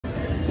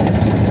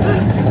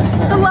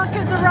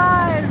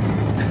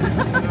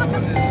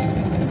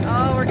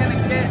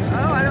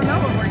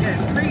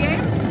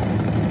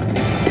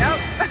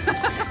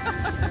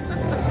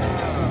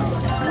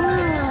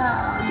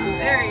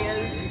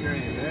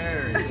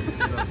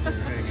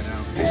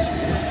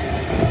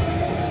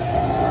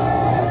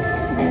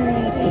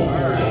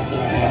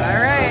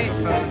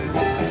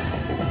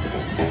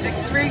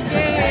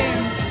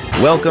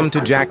Welcome to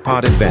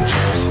Jackpot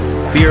Adventures.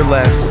 Fear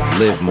less,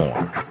 live more.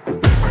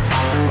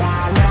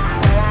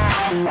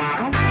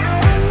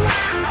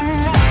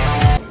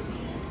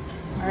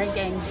 Alright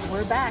gang,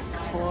 we're back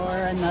for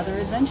another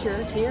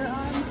adventure here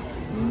on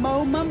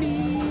Mo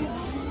Mummy.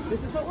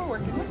 This is what we're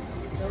working with.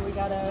 So we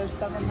got a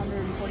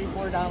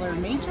 $744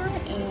 major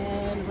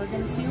and we're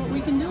going to see what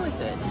we can do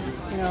with it.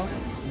 You know,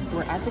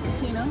 we're at the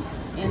casino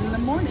in the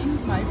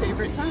morning, my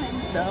favorite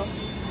time, so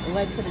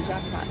let's hit a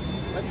jackpot.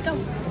 Let's go.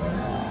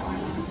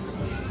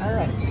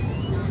 Alright,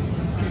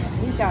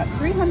 we've got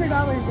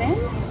 $300 in,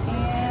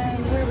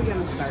 and where are we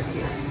going to start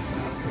here?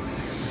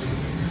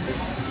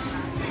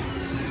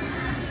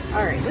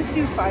 Alright, let's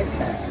do 5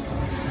 cents.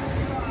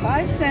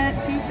 5 cent,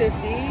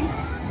 250.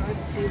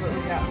 Let's see what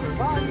we got for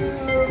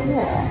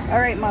volume.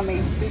 Alright,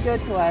 Mommy, be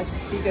good to us.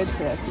 Be good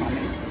to us,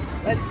 Mommy.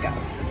 Let's go.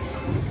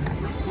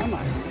 Come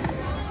on.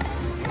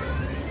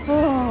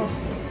 Oh,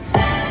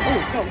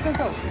 go, go,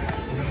 go.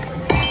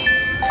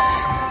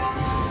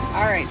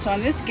 Alright, so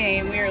on this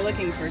game, we are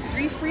looking for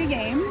 3 free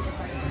games.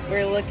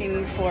 We're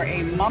looking for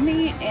a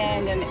mummy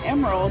and an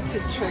emerald to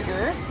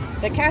trigger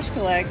the cash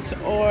collect,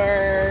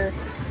 or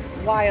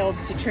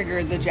wilds to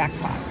trigger the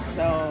jackpot.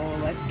 So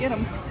let's get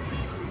them.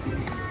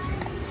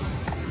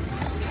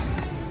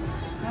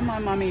 Come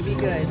on, Mommy, be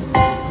good.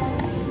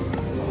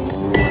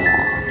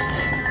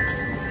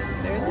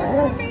 There's my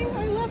mummy.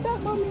 I love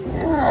that mummy.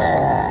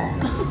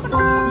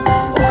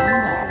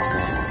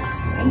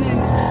 And then,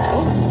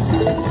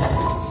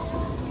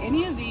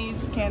 any of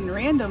these can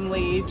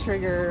randomly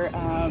trigger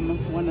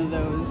one of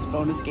those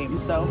bonus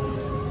games. So,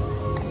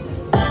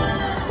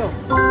 go.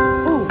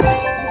 Ooh.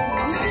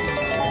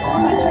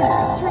 Come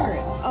on, trigger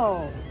it.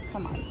 Oh,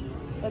 come on.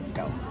 Let's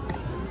go.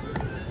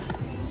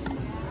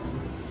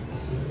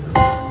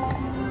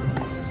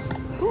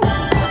 Ooh.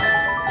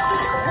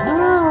 Come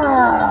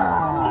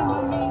on,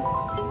 Mommy.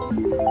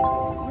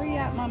 Where you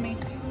at, Mommy?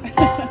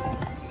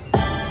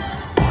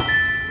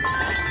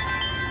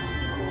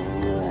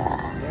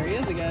 There he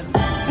is again.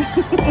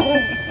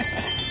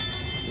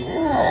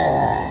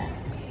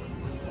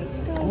 Let's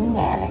go.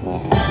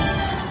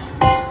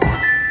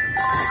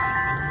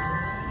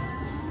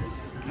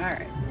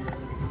 Alright.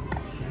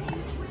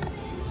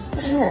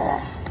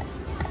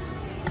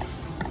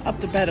 Up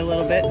to bed a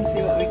little bit and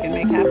see what we can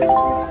make happen.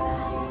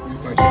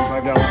 5 cent,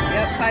 $5.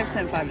 Yep, 5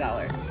 cent,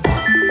 $5.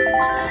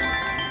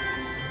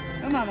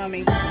 Come on,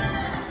 Mommy.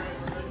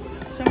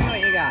 Show me what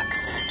you got.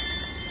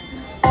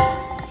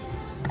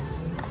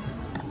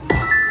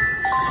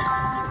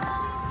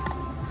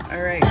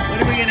 Alright, what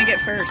are we gonna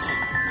get first?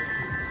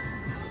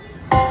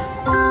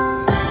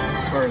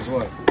 As far as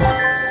what?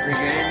 Free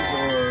games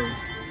or?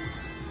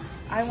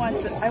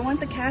 I want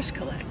the cash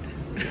collect.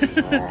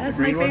 That's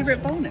my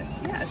favorite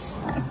bonus. Yes.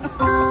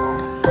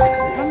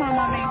 Come on,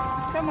 Mommy.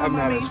 Come on, I'm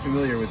Mommy. not as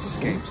familiar with this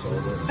game, so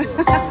let's.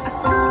 Triple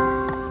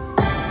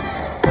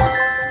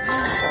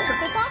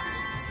pops?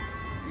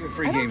 You get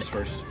free games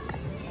first.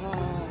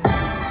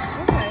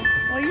 Okay.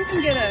 Well, you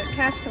can get a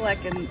cash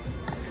collect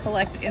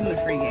in the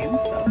free games.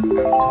 So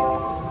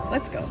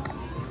let's go.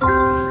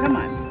 Come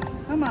on.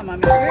 Come on,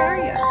 Mommy. Where are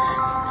you?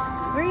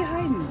 Where are you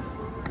hiding?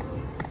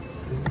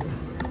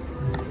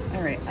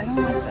 All right. I don't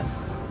like this.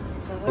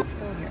 So let's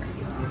go here.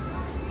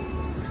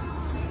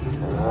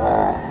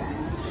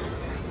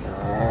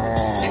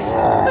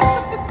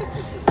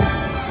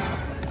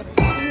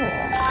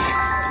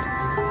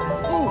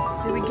 Oh,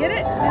 did we get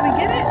it? Did we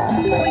get it?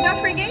 We got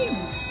free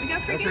games. We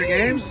got free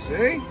games.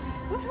 See?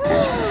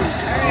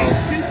 Alright,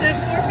 2 cent,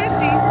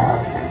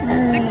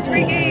 450. 6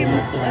 free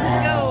games. Let's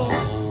go.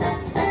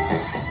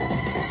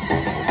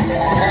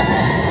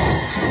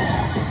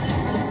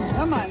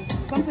 Come on,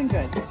 something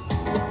good.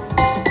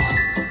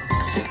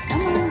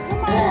 Come on, come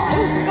on.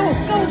 Oh, go,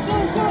 go, go,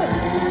 go.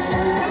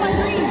 Come on,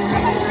 green.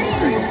 Come on, green.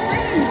 Green,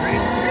 green,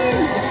 green, green.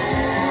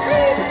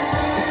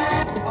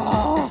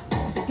 Oh,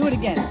 do it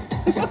again.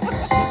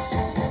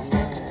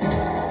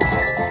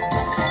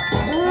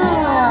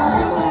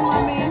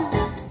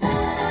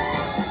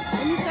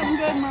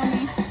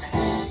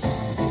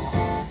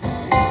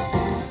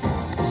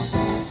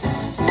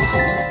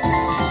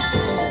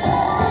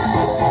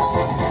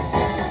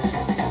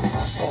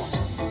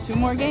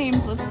 More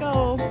games. Let's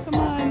go. Come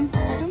on.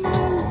 Come on.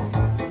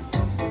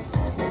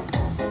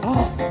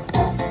 Oh.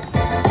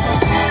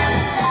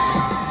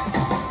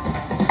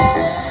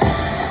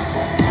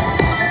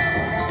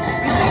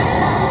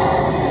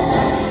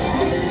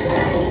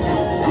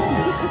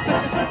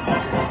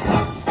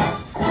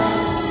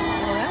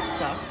 Well, that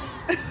sucked.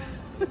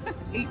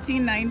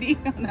 $18.90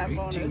 on that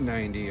bonus.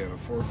 $18.90 on a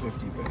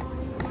 $4.50 bet.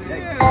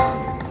 Yeah.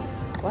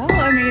 Well, I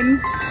mean,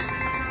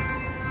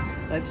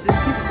 let's just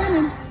keep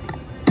spinning.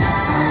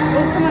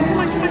 Oh, come on, come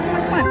on, come on, come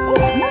on, come on. Oh,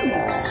 Mommy.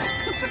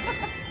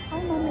 Hi,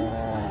 Mommy.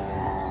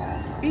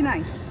 Be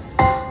nice.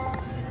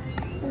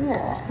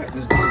 Petting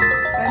his baby.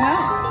 I know.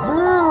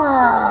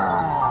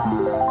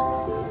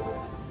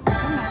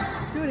 Come on,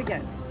 do it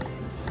again.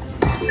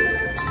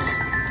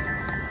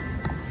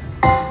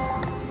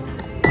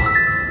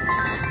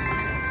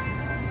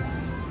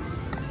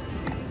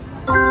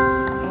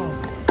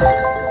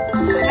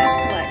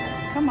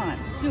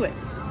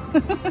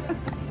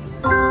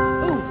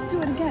 Oh,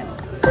 do it again.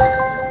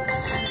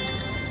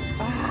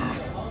 Ah,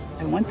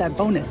 I want that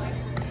bonus.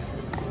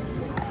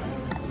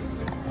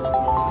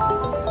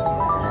 Our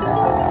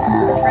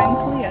friend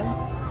Clea.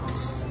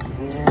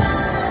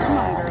 Come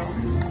on, girl.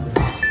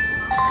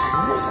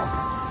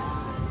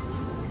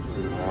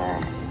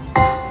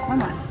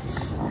 Come on.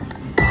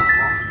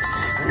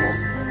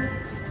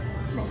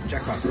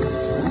 Jackpot.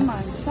 Come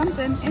on.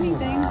 Something.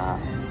 Anything.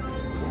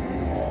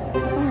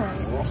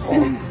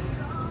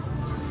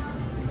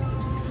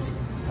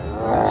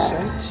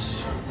 Cents.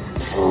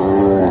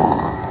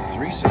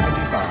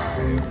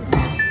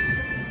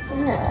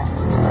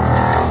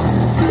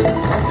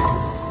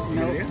 $3.75.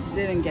 Nope,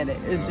 didn't get it.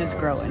 It was just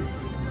growing.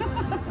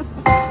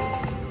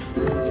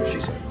 That's what she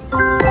said.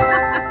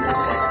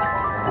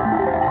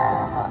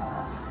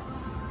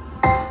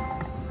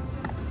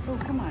 Oh,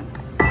 come on.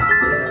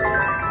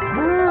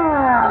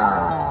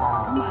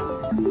 Come on.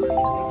 Did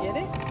you get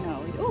it? No.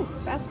 Oh,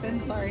 fast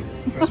spin. Sorry.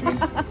 Fast spin.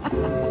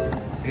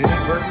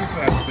 Inadvertent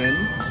fast spin.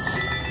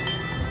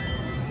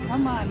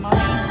 Come on, Mommy.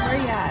 Where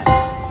you at?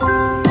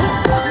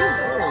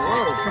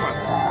 Whoa, come on.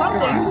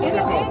 Something. Come on.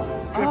 Anything?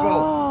 Good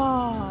ball.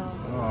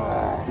 Oh.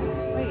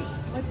 Oh. Wait.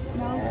 Let's.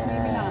 No,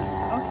 maybe not.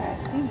 Okay.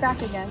 He's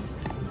back again.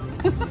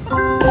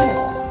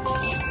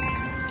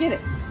 Get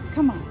it.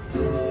 Come on.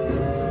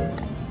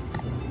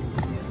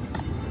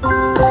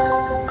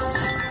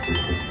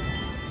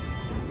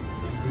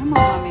 Come on,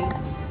 Mommy.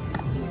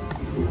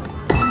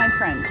 Be my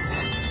friend.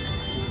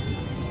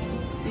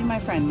 Be my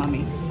friend,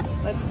 Mommy.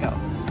 Let's go.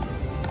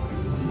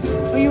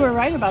 Oh, you were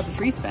right about the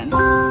free spin. So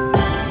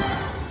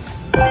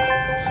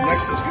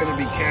next is going to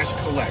be cash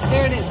collect.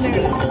 There it is. There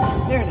it is.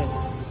 There it is.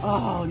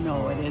 Oh,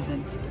 no, it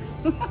isn't.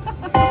 Go,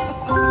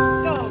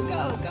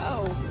 go,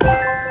 go.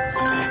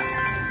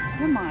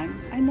 Come on.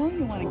 I know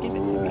you want to give it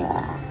to me.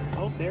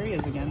 Oh, there he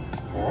is again.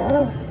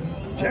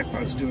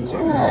 Jackpot's doing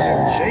something.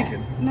 It's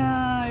shaking.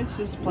 No, it's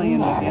just playing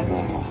with you.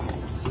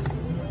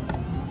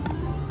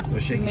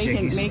 The shaky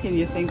shakies. Making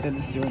you think that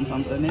it's doing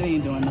something. It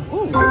ain't doing nothing.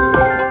 Ooh.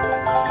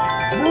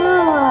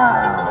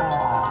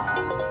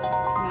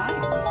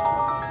 Nice.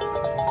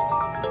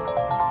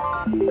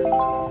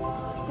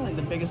 Probably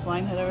the biggest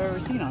line hit I've ever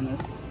seen on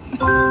this.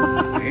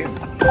 Damn.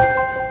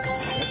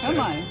 Come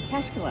on,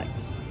 cash collect.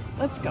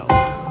 Let's go.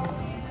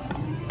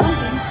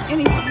 Something,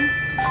 anything.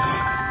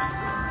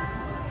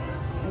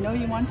 I know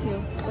you want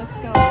to. Let's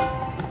go.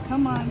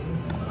 Come on.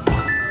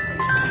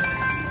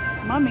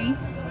 Mommy,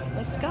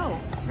 let's go.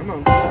 Come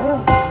on.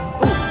 Oh.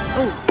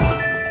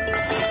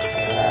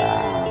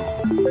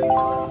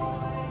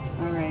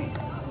 All right.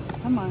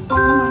 Come on, come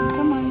on,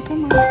 come on,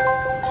 come on.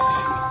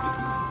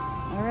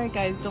 All right,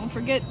 guys, don't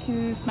forget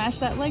to smash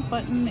that like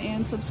button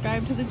and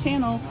subscribe to the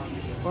channel.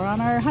 We're on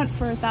our hunt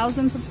for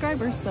 1,000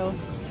 subscribers, so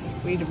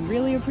we'd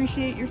really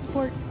appreciate your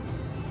support.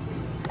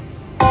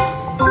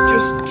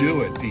 Just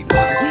do it, people.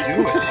 Just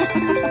do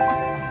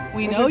it.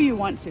 We know you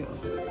want to.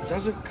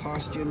 Doesn't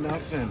cost you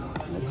nothing.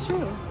 That's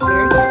true.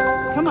 Very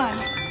true. Come on.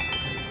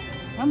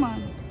 Come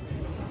on.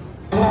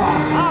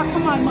 Ah,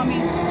 come on, Mommy.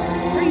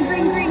 Green,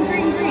 green, green,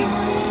 green, green.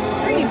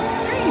 Green,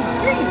 green,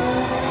 green.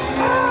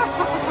 Ah,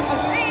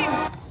 green.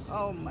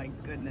 Oh my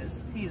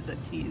goodness. He's a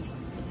tease.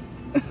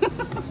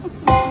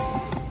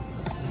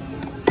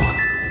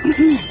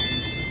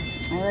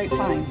 All right,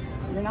 fine.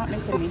 You're not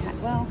making me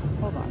well,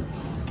 hold on.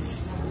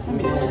 Let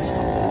me just...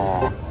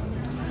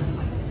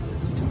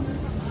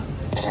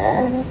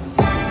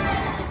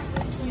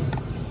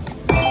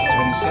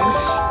 10 cents.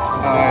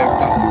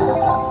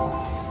 $5.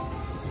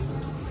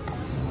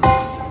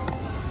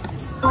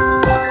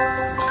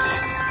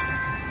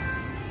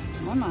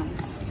 Come on.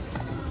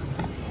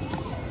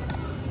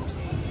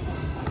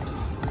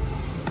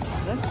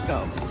 Let's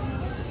go.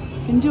 You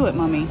can do it,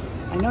 Mommy.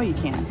 I know you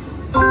can.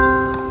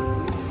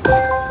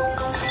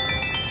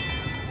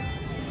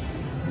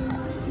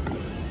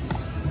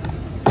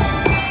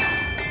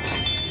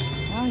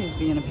 Oh, he's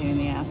being a pain in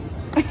the ass.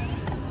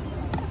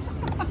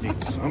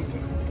 Need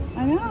something.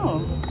 I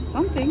know.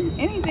 Something.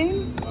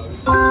 Anything.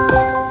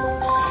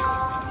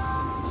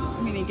 I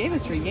mean, he gave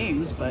us 3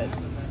 games, but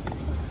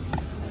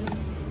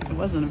it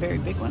wasn't a very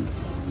big one.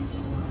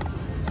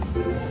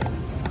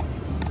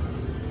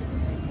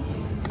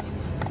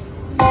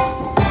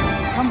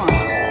 Come on.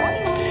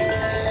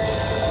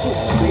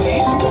 3 games? 3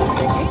 games?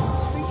 3 games?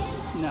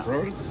 No.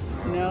 Brody?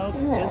 No,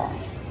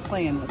 just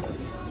playing with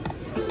us.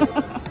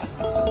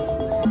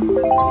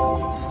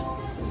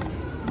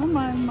 Come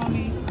on,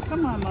 Mommy.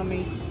 Come on,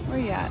 Mommy. Where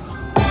you at?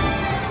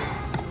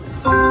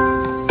 Come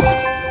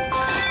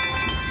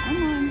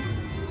on.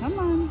 Come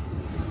on.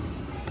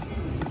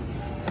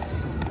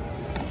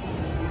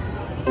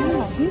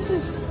 Yeah, he's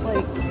just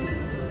like...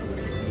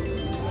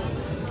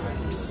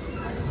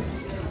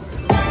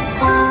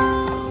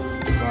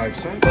 5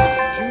 cents.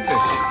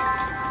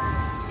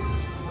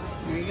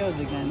 $2.50. There he goes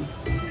again.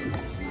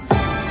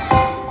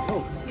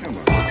 Oh, come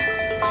on.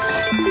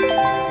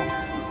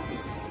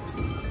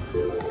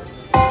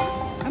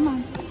 Come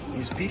on.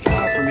 He's peeking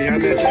out for me on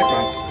that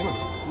jackpot. Come on.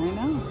 I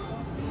know.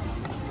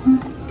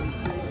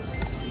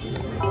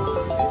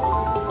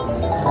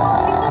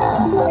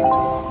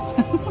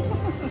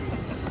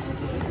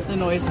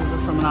 noises are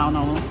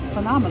phenomenal.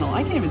 Phenomenal.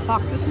 I can't even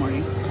talk this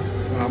morning.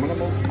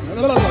 Phenomenal?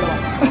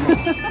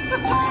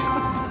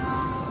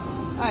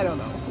 I don't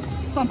know.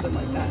 Something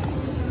like that.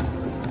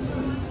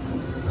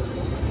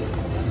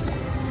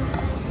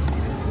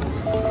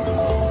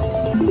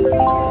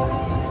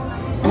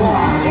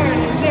 There it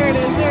is, there it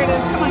is, there it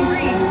is. Come on,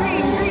 green,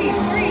 green, green,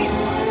 green.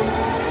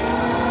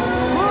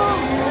 Boom.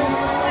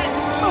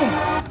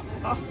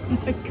 Oh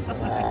my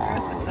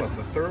gosh. What,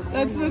 the third one?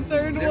 That's the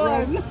third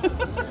Zero? one.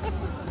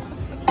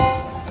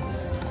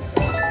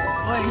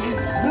 Boy,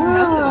 he's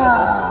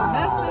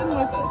messing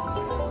with us.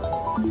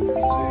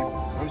 See,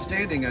 I'm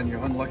standing on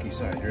your unlucky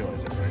side. You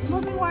realize that, right?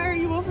 Well, then why are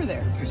you over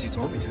there? Because you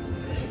told me to.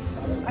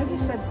 I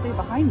just said stay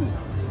behind me.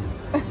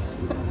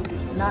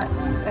 Not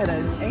at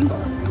an angle.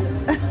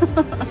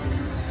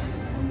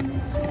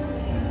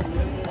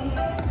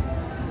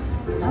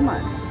 Come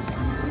on.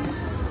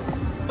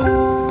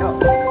 Go.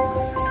 Go,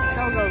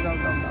 go, go, go,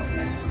 go.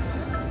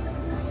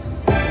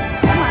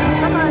 Come on,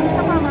 come on,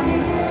 come on, mommy.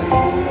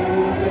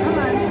 Come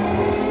on.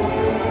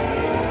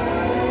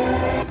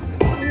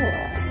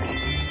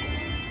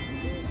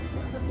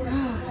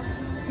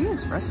 He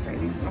is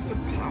frustrating. Nothing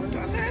popped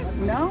on that?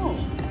 No.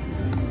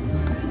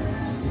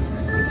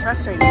 He's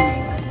frustrating me.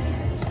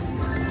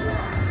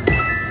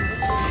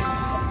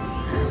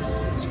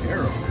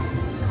 Terrible.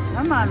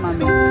 Come on,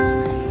 mommy.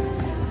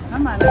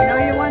 Come on. I know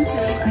you want to.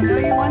 I know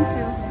you want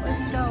to.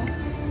 Let's go.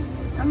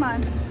 Come on.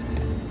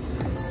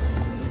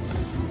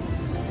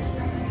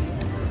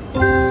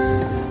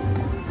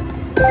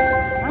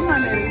 Come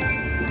on, baby.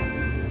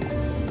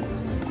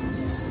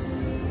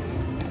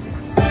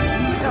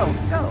 Go,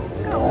 go,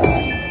 go.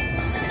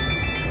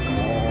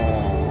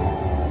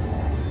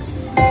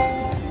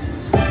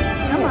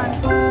 Come on.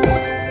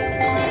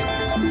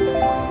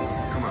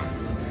 Come on.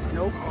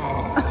 Nope. Oh.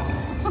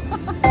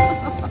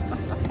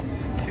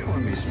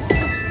 Killing me, small.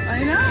 I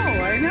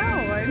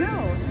know.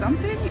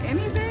 Something?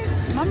 Anything?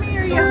 Mommy,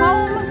 are you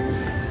home?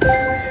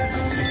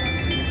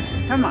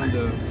 Come on.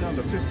 Down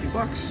to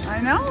 $50. I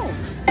know.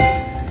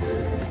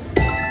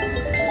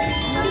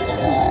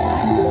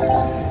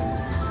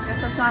 Guess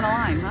that's not a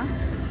line, huh?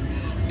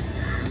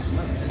 It's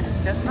not.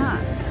 Guess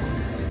not.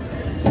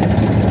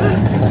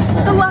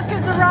 The luck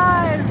has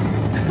arrived.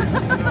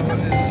 No, it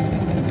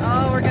is.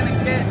 Oh, we're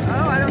gonna get,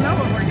 oh, I don't know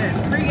what we're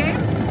getting. 3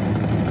 games?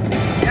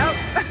 Yep.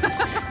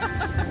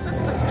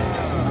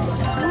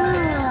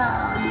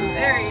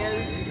 There he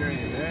is. There he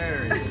is.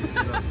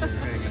 Up there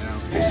hanging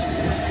out.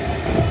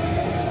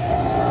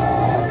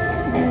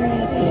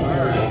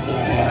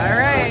 All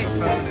right.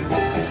 Found it.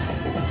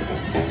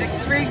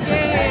 6 free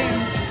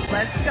games.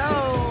 Let's go.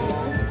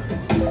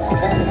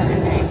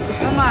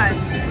 Come on.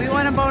 We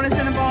want a bonus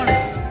and a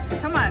bonus.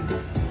 Come on.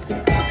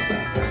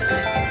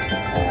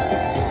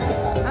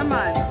 Come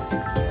on.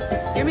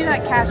 Give me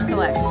that cash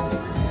collect.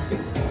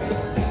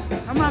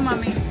 Come on,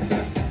 mommy.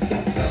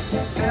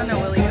 I don't know,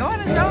 will he go on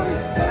his own?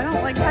 I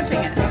don't like touching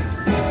it. Go.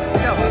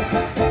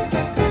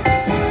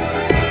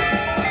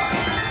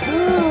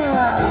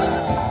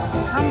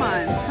 Come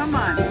on, come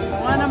on. I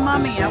want a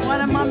mummy. I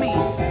want a mummy.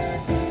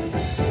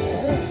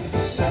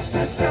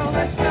 Let's go,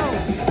 let's go.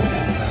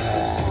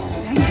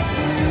 Dang it.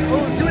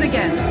 Oh, do it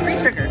again.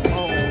 Re-trigger.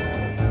 Oh.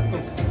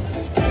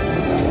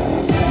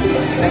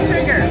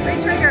 Re-trigger,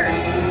 re-trigger.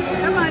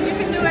 Come on, you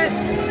can do it.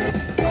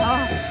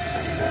 Oh.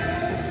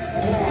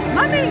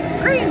 Mommy,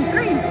 green,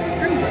 green,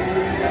 green.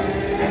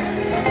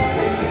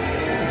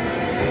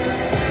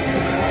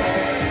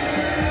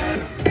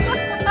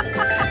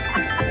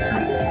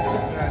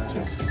 That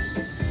just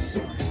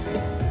sucks.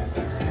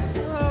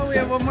 Oh, we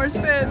have one more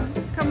spin.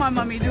 Come on,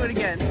 mommy, do it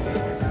again.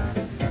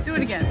 Do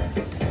it again.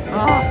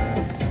 Oh.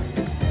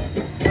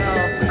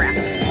 Oh, crap.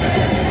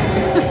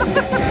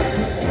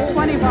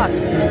 $20.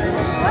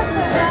 What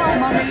the hell,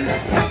 mommy?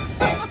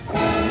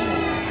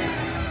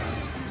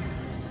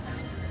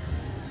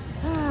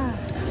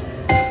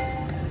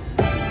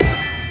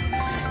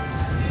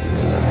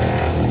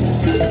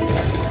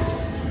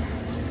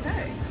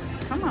 Okay.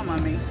 Come on,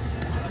 mommy.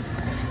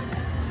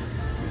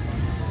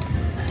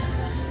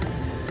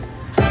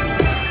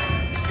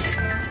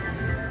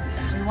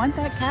 We want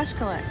that cash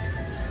collect.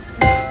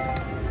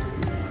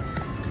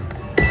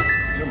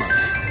 Come on.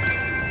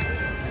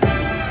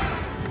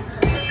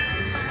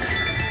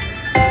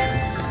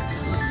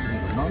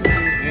 Mummy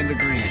and a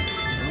green.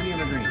 Mummy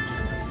and a green.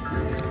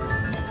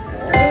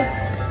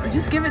 Or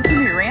just give it to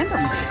me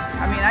randomly.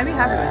 I mean, I'd be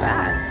happy with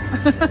that.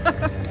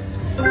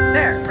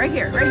 There, right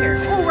here, right here.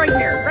 Oh, right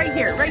here, right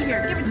here, right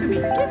here. Give it to me.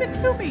 Give it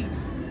to me.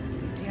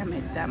 Damn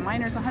it, that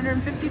miner's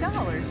 $150.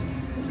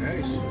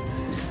 Nice.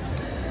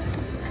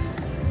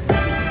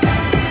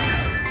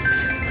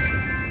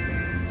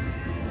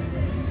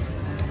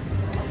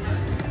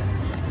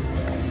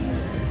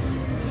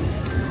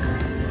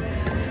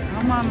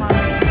 Come on, mommy.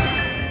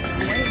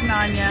 I'm waiting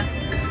on ya.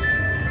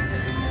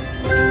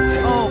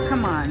 Oh,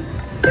 come on.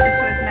 Give it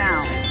to us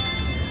now.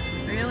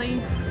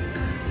 Really?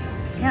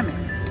 Damn it.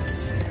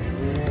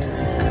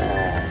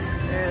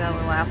 There that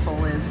little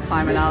asshole is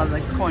climbing out of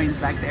the coins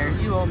back there.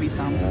 You owe me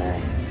some.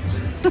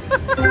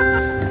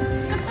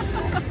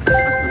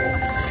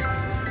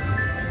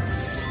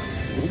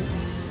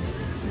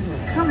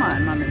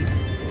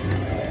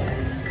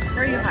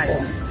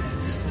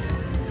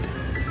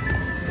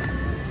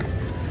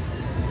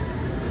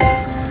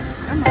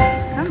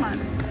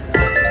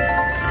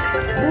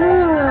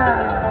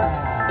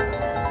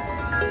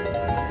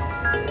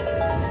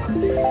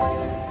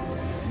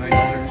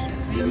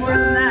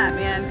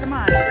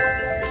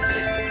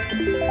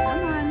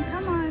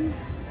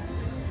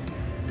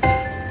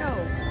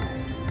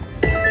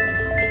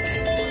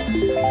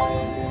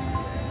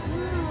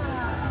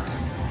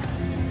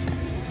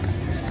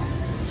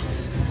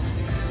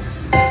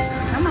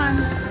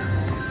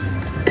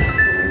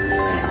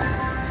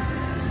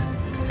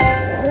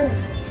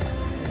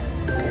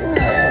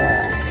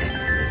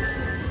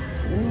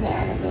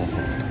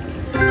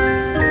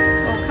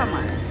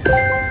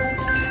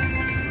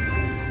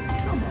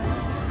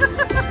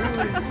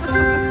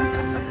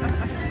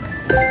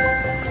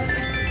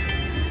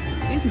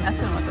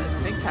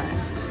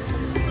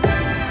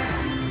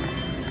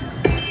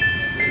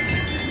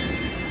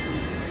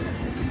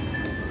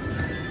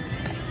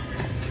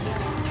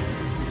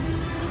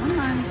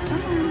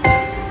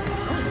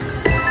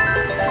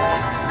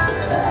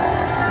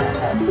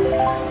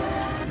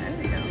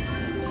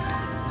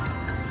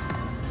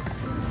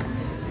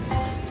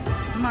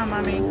 Come on,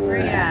 Mommy. Where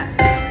you at?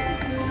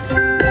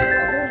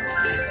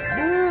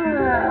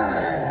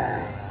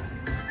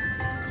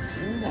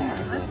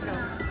 Let's go.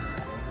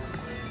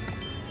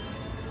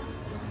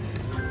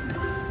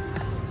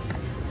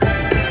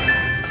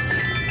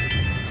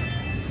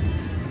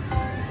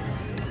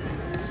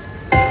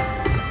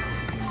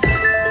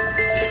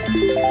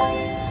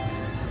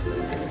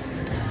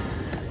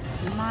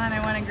 Come on, I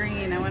want a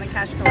green. I want a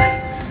cash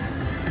collect.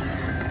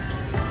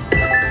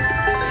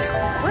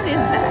 What is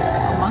that?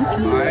 A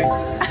monkey?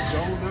 I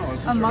don't know.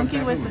 It's A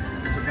monkey with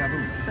it's a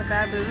baboon. It's a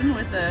baboon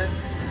with a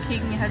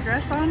king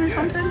headdress on or Yeah.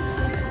 something?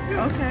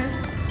 Yeah. Okay.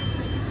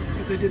 That's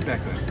what they did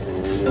back then.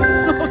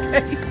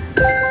 Okay.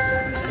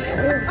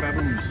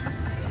 Baboons.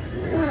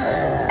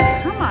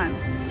 Come on.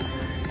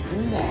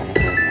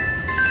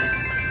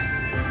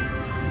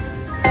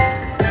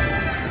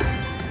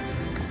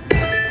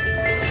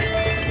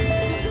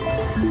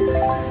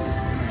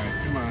 Alright,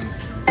 come on.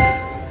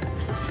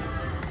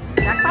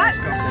 Jackpot? Next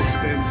couple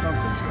spins,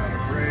 something's got to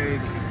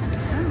break.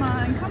 Come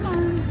on, come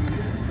on.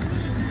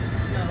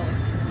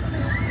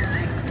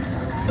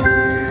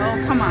 Oh,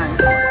 come on.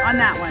 On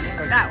that one.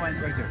 Right That there, one.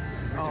 Right there.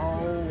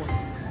 Oh.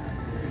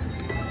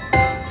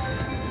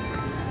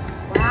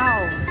 Wow.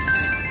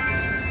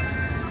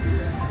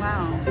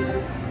 Wow.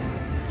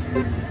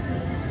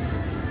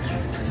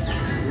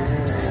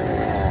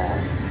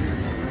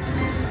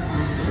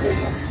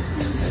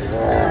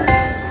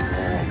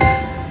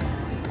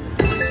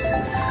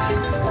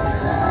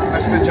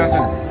 Nice spin,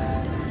 Johnson.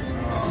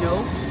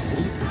 Nope.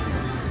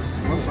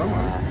 Well,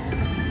 someone.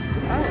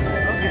 Oh,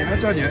 You're okay. not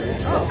done yet.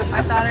 Oh,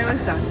 I thought I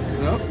was done.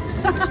 Nope.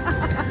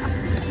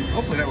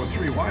 Hopefully that was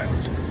 3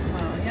 wilds.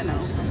 Well, you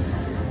know.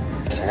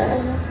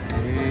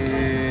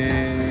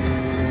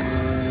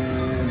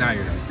 And now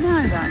you're done. Now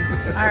I'm done.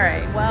 All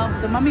right.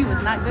 Well, the mummy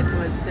was not good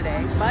to us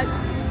today, but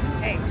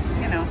hey,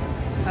 you know,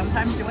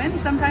 sometimes you win,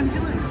 sometimes you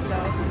lose. So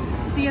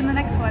see you in the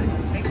next one.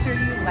 Make sure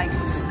you like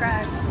and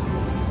subscribe.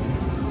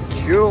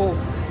 Cool.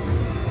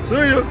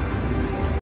 See ya.